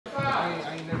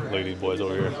at these boys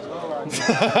over here.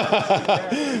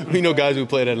 We know guys who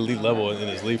played at elite level in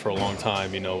this league for a long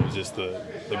time, just the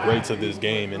greats of this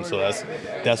game. And so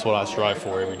that's what I strive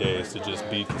for every day, is to just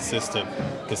be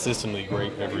consistently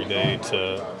great every day,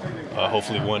 to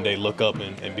hopefully one day look up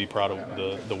and be proud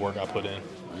of the work I put in.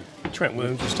 Trent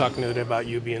Williams was talking the other day about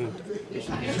you being just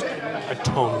a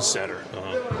tone setter.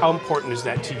 How important is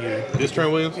that to you? This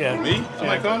Trent Williams? Yeah. Me?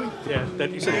 Somebody call me? Yeah,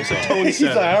 that you said it's a tone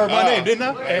setter. I heard my name, didn't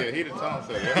I? Yeah, he the tone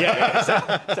setter.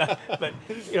 Yeah. But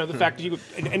the fact that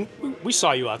and we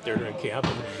saw you out there during camp.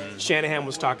 And Shanahan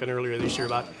was talking earlier this year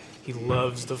about he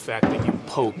loves the fact that you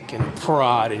poke and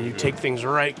prod and you take things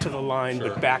right to the line,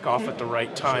 but back off at the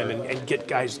right time and get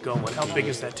guys going. How big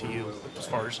is that to you as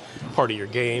far as part of your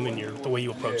game and the way you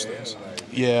approach things?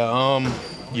 Yeah,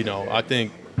 I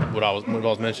think what I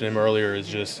was mentioning earlier is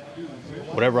just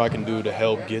whatever I can do to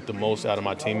help get the most out of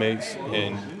my teammates,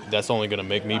 and that's only going to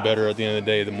make me better at the end of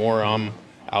the day. The more I'm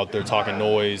out there talking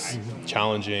noise,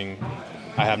 challenging,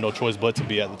 I have no choice but to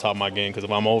be at the top of my game, because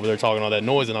if I'm over there talking all that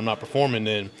noise and I'm not performing,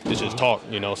 then it's just talk,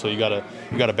 So you gotta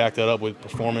back that up with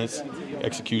performance,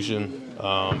 execution.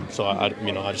 So I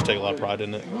just take a lot of pride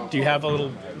in it. Do you have a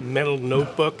little mental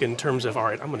notebook in terms of, all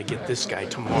right, I'm going to get this guy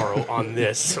tomorrow on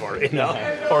this, or or is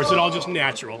it all just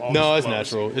natural? No, it's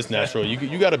natural. It's natural.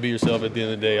 You got to be yourself at the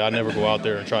end of the day. I never go out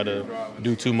there and try to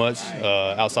do too much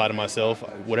outside of myself.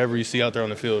 Whatever you see out there on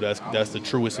the field, that's the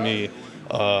truest me.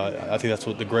 I think that's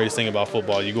what the greatest thing about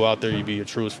football. You go out there, you be your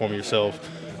truest form of yourself.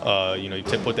 You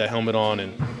put that helmet on,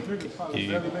 and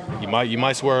you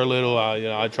might swear a little.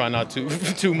 I try not to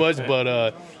too much,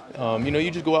 but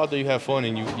you just go out there, you have fun,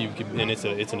 and it's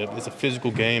a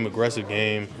physical game, aggressive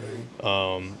game,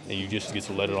 and you just get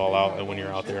to let it all out when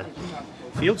you're out there.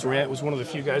 Fields was one of the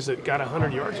few guys that got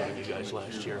 100 yards on you guys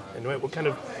last year. And what kind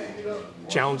of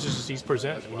challenges does he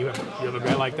present? I mean, you have a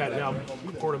guy like that now,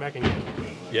 quarterbacking you.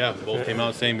 Yeah, both came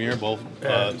out the same year, both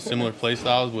similar play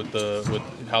styles with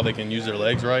how they can use their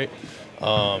legs right.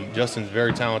 Justin's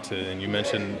very talented, and you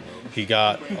mentioned he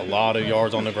got a lot of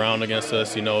yards on the ground against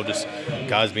us, just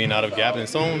guys being out of gap, and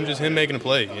some of them just him making a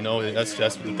play. That's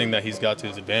the thing that he's got to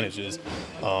his advantage is,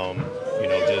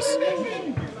 just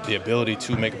the ability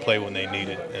to make a play when they need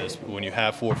it. And when you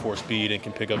have 4.4 speed and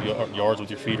can pick up yards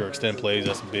with your feet or extend plays,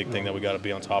 that's a big thing that we got to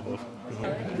be on top of.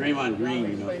 Draymond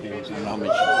Green, I don't know how much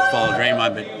you follow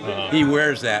Draymond, but he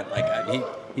wears that.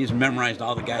 He's memorized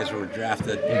all the guys who were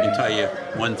drafted. He can tell you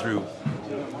 1 through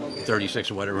 36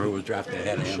 or whatever who was drafted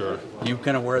ahead of him. Sure. You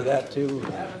kind of wear that too?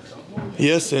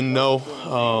 Yes and no.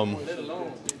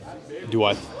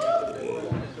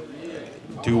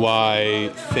 Do I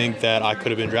think that I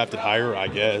could have been drafted higher? I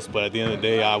guess, but at the end of the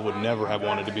day, I would never have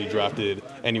wanted to be drafted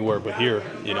anywhere but here.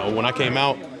 When I came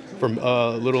out from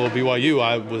little BYU,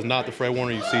 I was not the Fred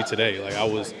Warner you see today. I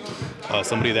was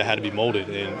somebody that had to be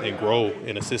molded and grow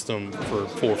in a system for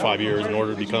 4 or 5 years in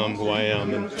order to become who I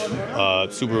am.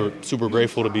 And super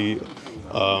grateful to be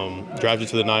drafted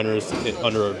to the Niners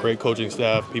under a great coaching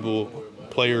staff,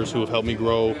 players who have helped me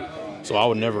grow. So I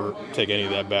would never take any of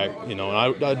that back, and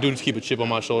I do just keep a chip on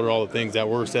my shoulder, all the things that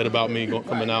were said about me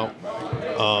coming out.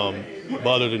 But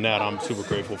other than that, I'm super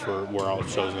grateful for where I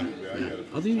was chosen.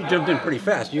 I think you jumped in pretty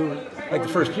fast. You were, the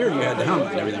first year you had the helmet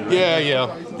and everything, right?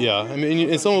 Yeah. I mean,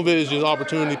 and some of it is just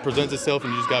opportunity presents itself,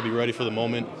 and you just got to be ready for the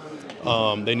moment.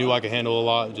 They knew I could handle a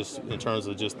lot just in terms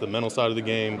of just the mental side of the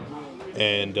game.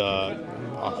 And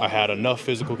I had enough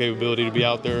physical capability to be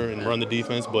out there and run the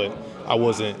defense, but I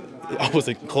wasn't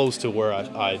close to where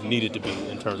I needed to be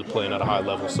in terms of playing at a high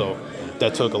level. So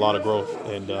that took a lot of growth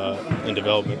and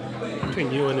development.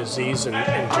 Between you and Aziz and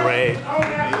Dre,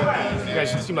 you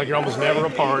guys seem like you're almost never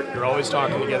apart. You're always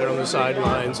talking together on the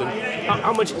sidelines. And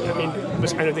how much,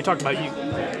 I know they talked about you,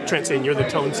 Trent, saying you're the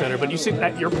tone center, but you see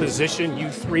at your position, you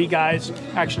 3 guys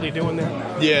actually doing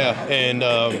that? Yeah, and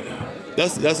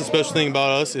that's the special thing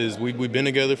about us is we've been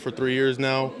together for 3 years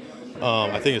now.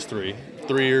 I think it's 3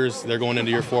 years. They're going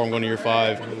into year 4. I'm going to year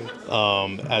 5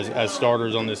 as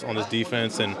starters on this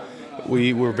defense, and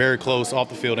we're very close off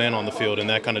the field and on the field, and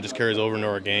that kind of just carries over into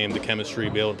our game. The chemistry,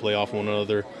 be able to play off one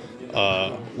another.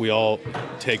 We all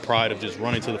take pride of just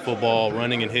running to the football,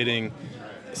 running and hitting,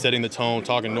 setting the tone,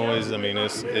 talking noise. I mean,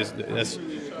 that's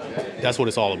what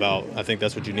it's all about. I think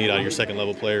that's what you need out of your second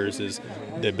level players is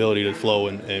the ability to flow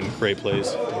and create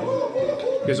plays.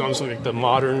 Because honestly, the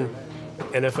modern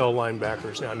NFL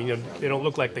linebackers now, I mean, they don't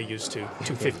look like they used to.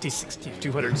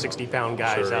 260-pound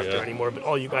guys out there anymore. But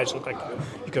all you guys look like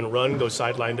you can run, go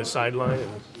sideline to sideline.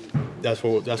 And that's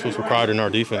what's required in our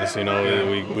defense. You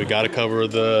know, we got to cover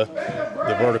the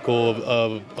vertical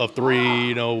of three.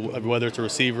 You know, whether it's a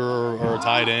receiver or a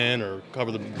tight end, or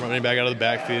cover the running back out of the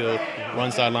backfield,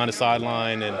 run sideline to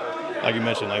sideline, and like you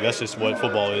mentioned, like that's just what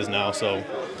football is now. So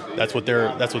that's what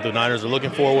the Niners are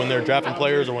looking for when they're drafting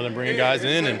players or when they're bringing guys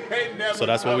in, and so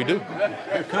that's what we do.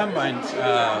 Your combine's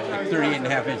like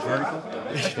 38.5-inch vertical.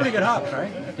 That's pretty good hops,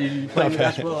 right? Did you play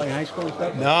basketball like high school and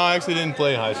stuff? No, I actually didn't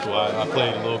play in high school. I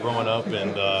played a little growing up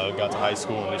and got to high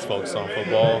school and just focused on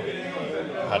football.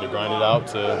 Had to grind it out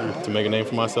to make a name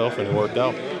for myself, and it worked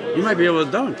out. You might be able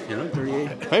to dunk, you know,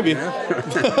 38. Maybe.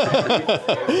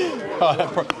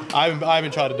 I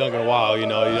haven't tried to dunk in a while. You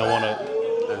know, you don't want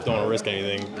to risk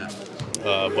anything.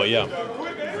 But yeah.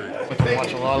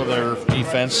 Watch a lot of their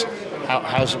defense.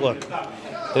 How's it look?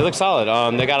 They look solid.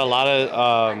 They got a lot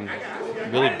of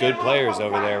really good players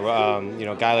over there. You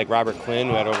know, a guy like Robert Quinn,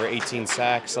 who had over 18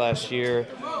 sacks last year.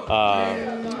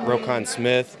 Roquan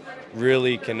Smith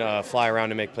really can fly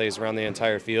around and make plays around the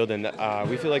entire field. And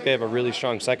we feel like they have a really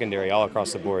strong secondary all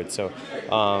across the board. So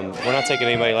we're not taking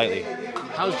anybody lightly.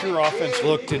 How's your offense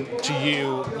looked to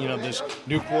you? You know, this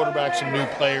new quarterbacks and new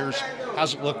players.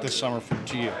 How's it look this summer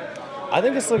to you? I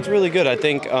think this looks really good. I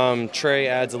think Trey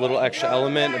adds a little extra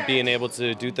element of being able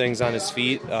to do things on his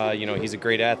feet. You know, he's a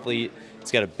great athlete.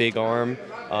 He's got a big arm.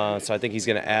 So I think he's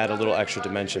going to add a little extra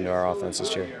dimension to our offense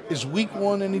this year. Is week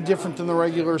one any different than the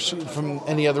regular from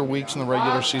any other weeks in the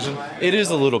regular season? It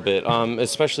is a little bit,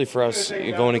 especially for us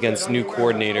going against new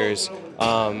coordinators.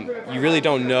 You really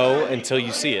don't know until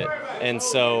you see it. And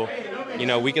so, you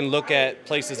know, we can look at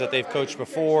places that they've coached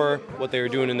before, what they were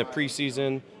doing in the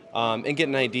preseason, and get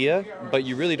an idea, but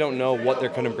you really don't know what they're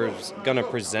going to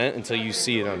present until you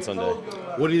see it on Sunday.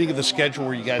 What do you think of the schedule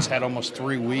where you guys had almost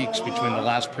 3 weeks between the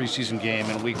last preseason game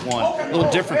and week one? A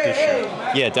little different this year.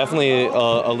 Yeah, definitely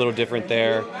a little different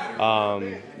there.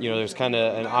 You know, there's kind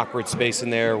of an awkward space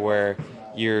in there where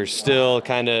you're still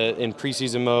kind of in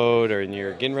preseason mode or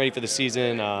you're getting ready for the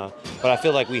season. But I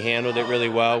feel like we handled it really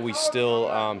well. We still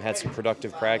had some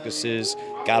productive practices,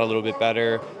 got a little bit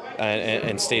better,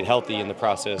 and stayed healthy in the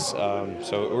process.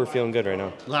 So we're feeling good right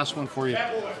now. Last one for you.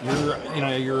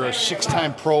 You're a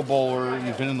 6-time Pro Bowler.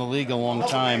 You've been in the league a long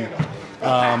time.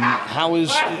 How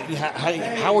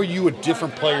are you a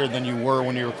different player than you were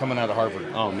when you were coming out of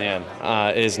Harvard? Oh man,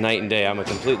 it is night and day. I'm a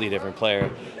completely different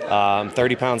player. I'm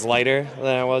 30 pounds lighter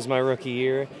than I was my rookie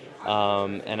year,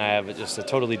 and I have just a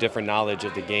totally different knowledge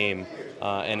of the game,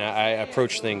 and I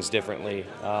approach things differently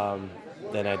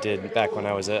than I did back when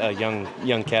I was a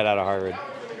young cat out of Harvard.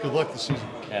 Good luck this season.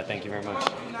 Yeah, thank you very much.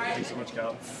 Thanks so much,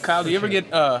 Kyle. Kyle, do you ever get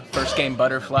first game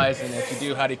butterflies? And if you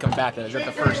do, how do you combat that? Is that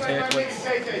the first hit?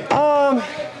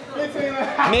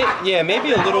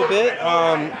 Maybe a little bit.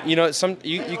 You know,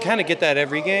 you kind of get that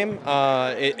every game.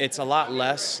 It's a lot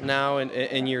less now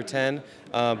in year 10,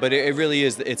 but it really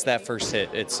is. It's that first hit.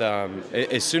 It's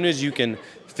as soon as you can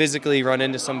physically run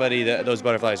into somebody, those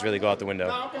butterflies really go out the window.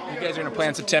 You guys are going to play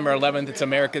on September 11th. It's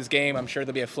America's game. I'm sure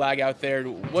there'll be a flag out there.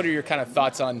 What are your kind of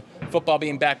thoughts on football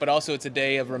being back, but also it's a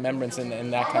day of remembrance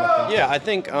and that kind of thing? Yeah, I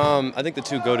think the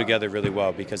two go together really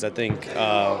well because I think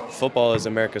football is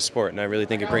America's sport, and I really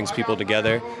think it brings people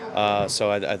together.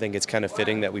 So I think it's kind of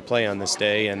fitting that we play on this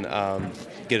day and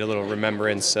get a little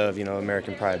remembrance of, you know,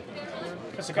 American pride.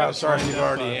 Kyle, sorry you've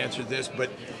already answered this, but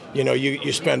you know,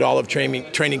 you spend all of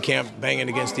training camp banging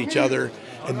against each other,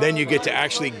 and then you get to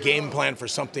actually game plan for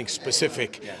something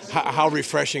specific. Yes. How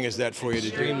refreshing is that for you to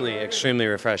do? Extremely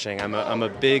refreshing. I'm a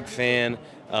big fan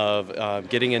of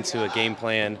getting into a game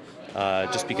plan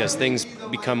just because things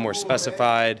become more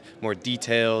specified, more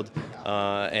detailed,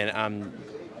 and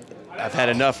I've had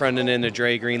enough running into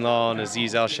Dre Greenlaw and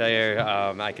Aziz Al-Shayer.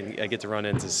 I get to run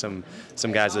into some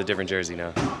guys with a different jersey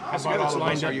now. How about all of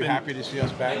us? Are you happy to see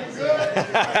us back?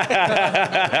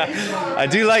 I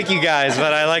do like you guys,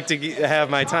 but I like to have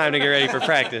my time to get ready for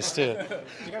practice too.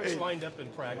 You guys lined up in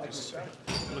practice,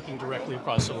 looking directly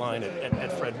across the line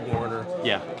at Fred Warner.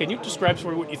 Yeah. Can you describe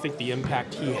sort of what you think the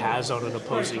impact he has on an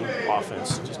opposing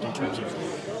offense, just in terms of?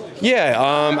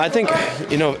 Yeah, I think,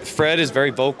 you know, Fred is very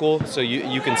vocal, so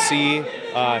you can see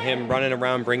him running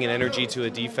around, bringing energy to a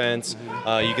defense.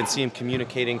 You can see him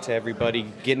communicating to everybody,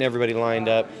 getting everybody lined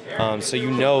up. So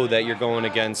you know that you're going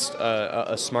against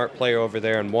a smart player over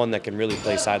there and one that can really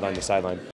play sideline to sideline.